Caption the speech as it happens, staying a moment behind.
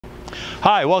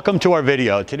Hi, welcome to our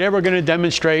video. Today we're going to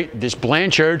demonstrate this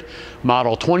Blanchard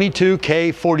model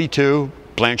 22K42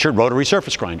 Blanchard Rotary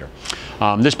Surface Grinder.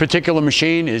 This particular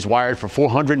machine is wired for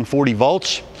 440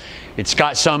 volts. It's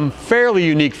got some fairly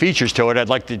unique features to it I'd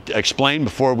like to explain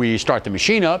before we start the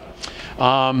machine up.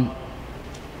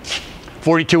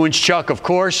 42-inch chuck, of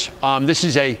course. This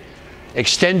is a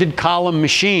extended column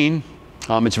machine.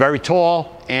 It's very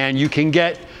tall, and you can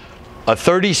get a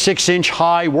 36-inch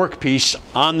high workpiece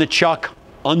on the chuck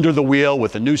under the wheel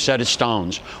with a new set of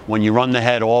stones when you run the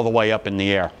head all the way up in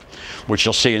the air, which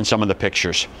you'll see in some of the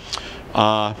pictures.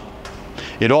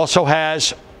 It also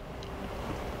has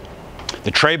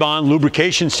the Trebon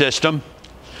Lubrication System,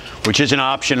 which is an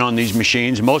option on these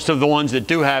machines. Most of the ones that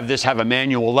do have this have a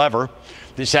manual lever.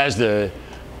 This has it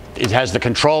has the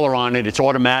controller on it. It's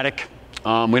automatic.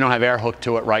 We don't have air hooked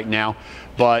to it right now,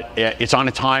 but it's on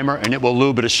a timer and it will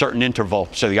lube at a certain interval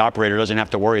so the operator doesn't have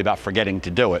to worry about forgetting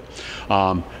to do it.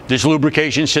 This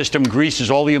lubrication system greases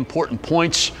all the important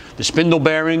points: the spindle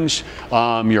bearings,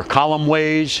 your column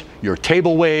ways, your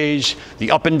table ways, the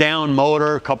up and down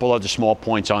motor, a couple other small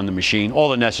points on the machine, all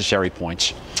the necessary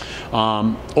points.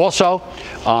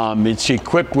 It's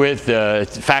equipped with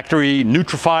factory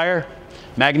neutrifier,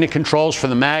 magnet controls for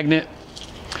the magnet.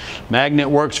 Magnet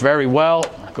works very well.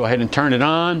 Go ahead and turn it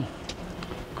on.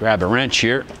 Grab a wrench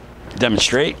here,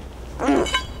 demonstrate.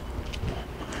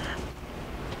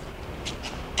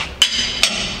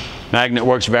 Magnet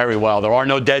works very well. There are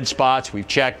no dead spots. We've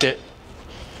checked it.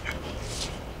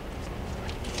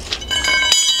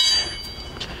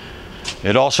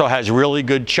 It also has really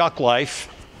good chuck life.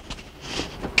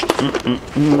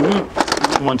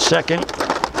 One second.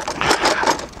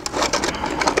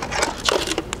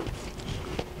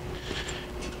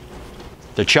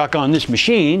 The chuck on this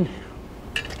machine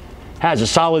has a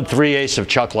solid 3/8 of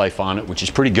chuck life on it, which is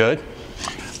pretty good.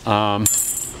 The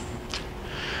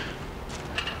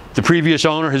previous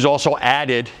owner has also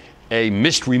added a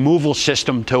mist removal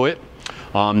system to it.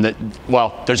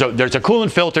 There's a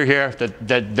coolant filter here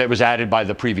that was added by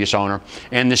the previous owner,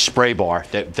 and this spray bar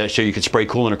so you can spray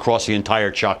coolant across the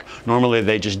entire chuck. Normally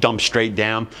they just dump straight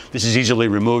down. This is easily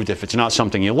removed if it's not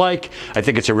something you like. I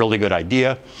think it's a really good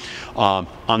idea.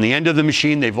 On the end of the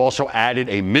machine, they've also added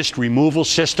a mist removal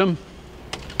system.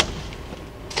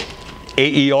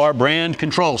 AER brand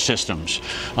control systems.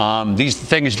 These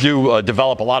things do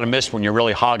develop a lot of mist when you're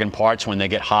really hogging parts when they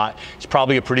get hot. It's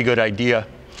probably a pretty good idea.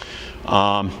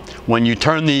 When you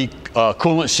turn the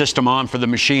coolant system on for the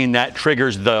machine, that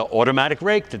triggers the automatic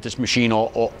rake that this machine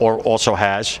also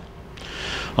has.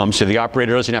 So the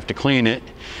operator doesn't have to clean it.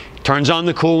 Turns on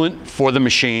the coolant for the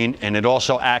machine, and it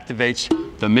also activates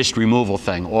the mist removal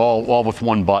thing, all with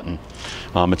one button.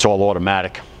 It's all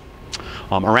automatic.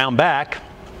 Around back,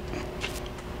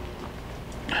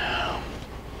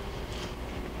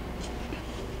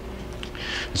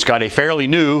 it's got a fairly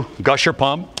new gusher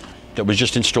pump that was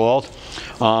just installed.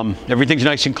 Everything's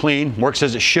nice and clean, works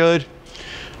as it should.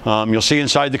 You'll see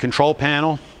inside the control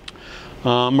panel.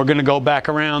 We're going to go back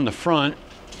around the front.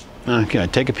 Okay,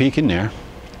 take a peek in there.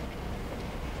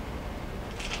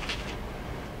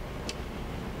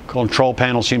 Control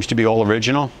panel seems to be all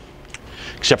original,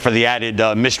 except for the added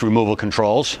mist removal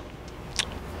controls.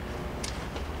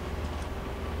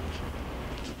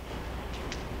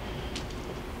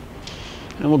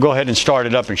 And we'll go ahead and start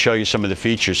it up and show you some of the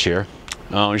features here.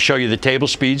 I'll show you the table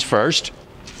speeds first.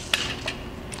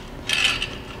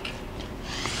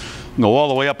 Go all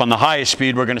the way up on the highest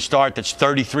speed we're going to start. That's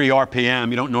 33 RPM.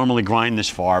 You don't normally grind this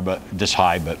far, but this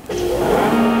high, but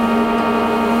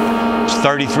it's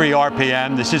 33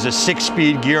 RPM. This is a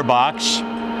 6-speed gearbox.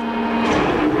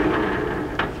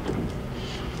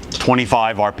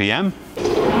 25 RPM.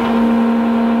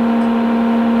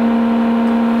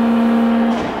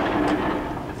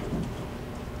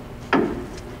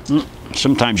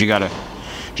 Sometimes you gotta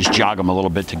just jog them a little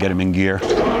bit to get them in gear.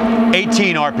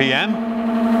 18 RPM.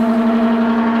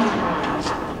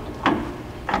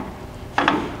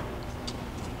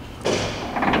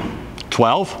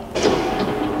 12.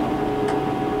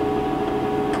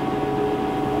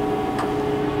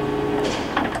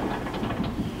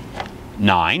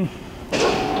 9.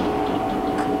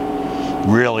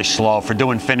 Really slow for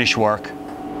doing finish work.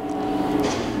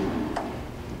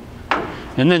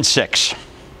 And then 6.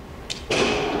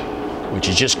 Which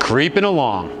is just creeping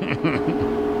along.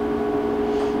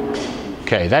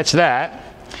 Okay, that's that.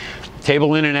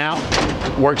 Table in and out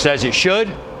works as it should.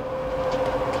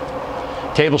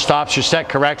 Table stops are set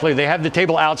correctly. They have the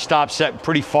table out stop set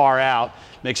pretty far out.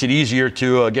 Makes it easier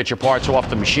to get your parts off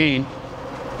the machine.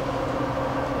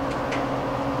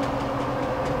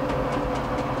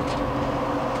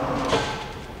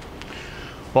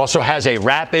 Also has a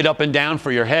rapid up and down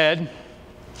for your head.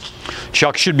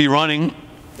 Chuck should be running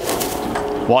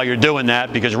while you're doing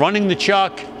that, because running the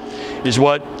chuck is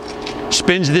what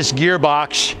spins this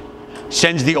gearbox,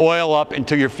 sends the oil up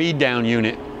into your feed down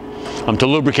unit to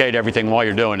lubricate everything while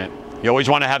you're doing it. You always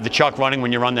want to have the chuck running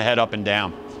when you run the head up and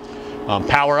down.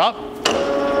 Power up.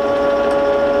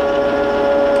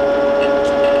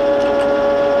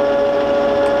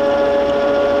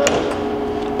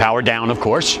 Power down, of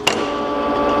course.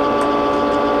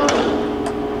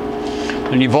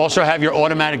 And you've also have your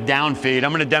automatic down feed.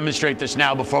 I'm going to demonstrate this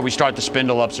now before we start the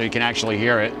spindle up so you can actually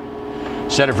hear it.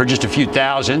 Set it for just a few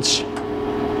thousandths.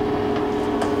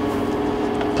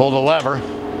 Pull the lever,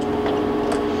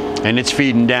 and it's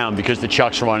feeding down because the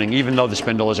chuck's running. Even though the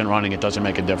spindle isn't running, it doesn't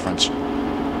make a difference.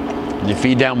 When the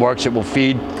feed down works, it will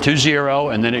feed to 0,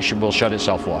 and then it will shut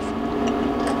itself off.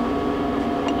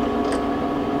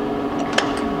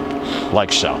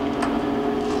 Like so.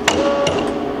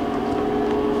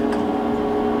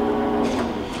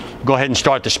 Go ahead and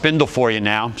start the spindle for you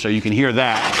now so you can hear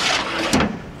that.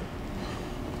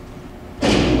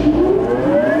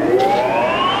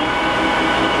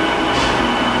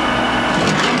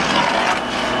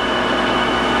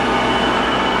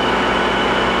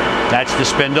 That's the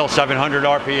spindle, 700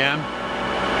 RPM.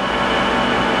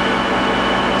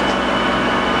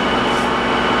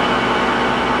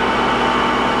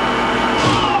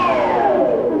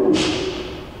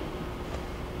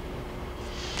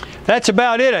 That's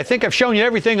about it. I think I've shown you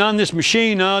everything on this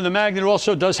machine. The magnet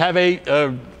also does have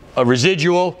a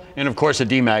residual and, of course, a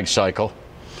demag cycle.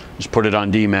 Just put it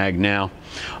on demag now.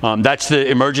 That's the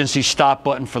emergency stop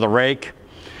button for the rake.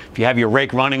 If you have your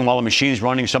rake running while the machine's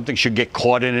running, something should get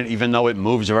caught in it. Even though it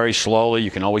moves very slowly, you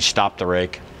can always stop the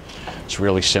rake. It's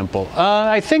really simple.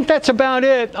 I think that's about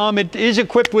it. It is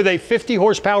equipped with a 50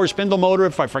 horsepower spindle motor,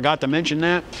 if I forgot to mention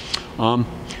that.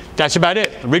 That's about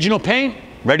it. Original paint,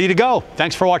 ready to go.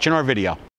 Thanks for watching our video.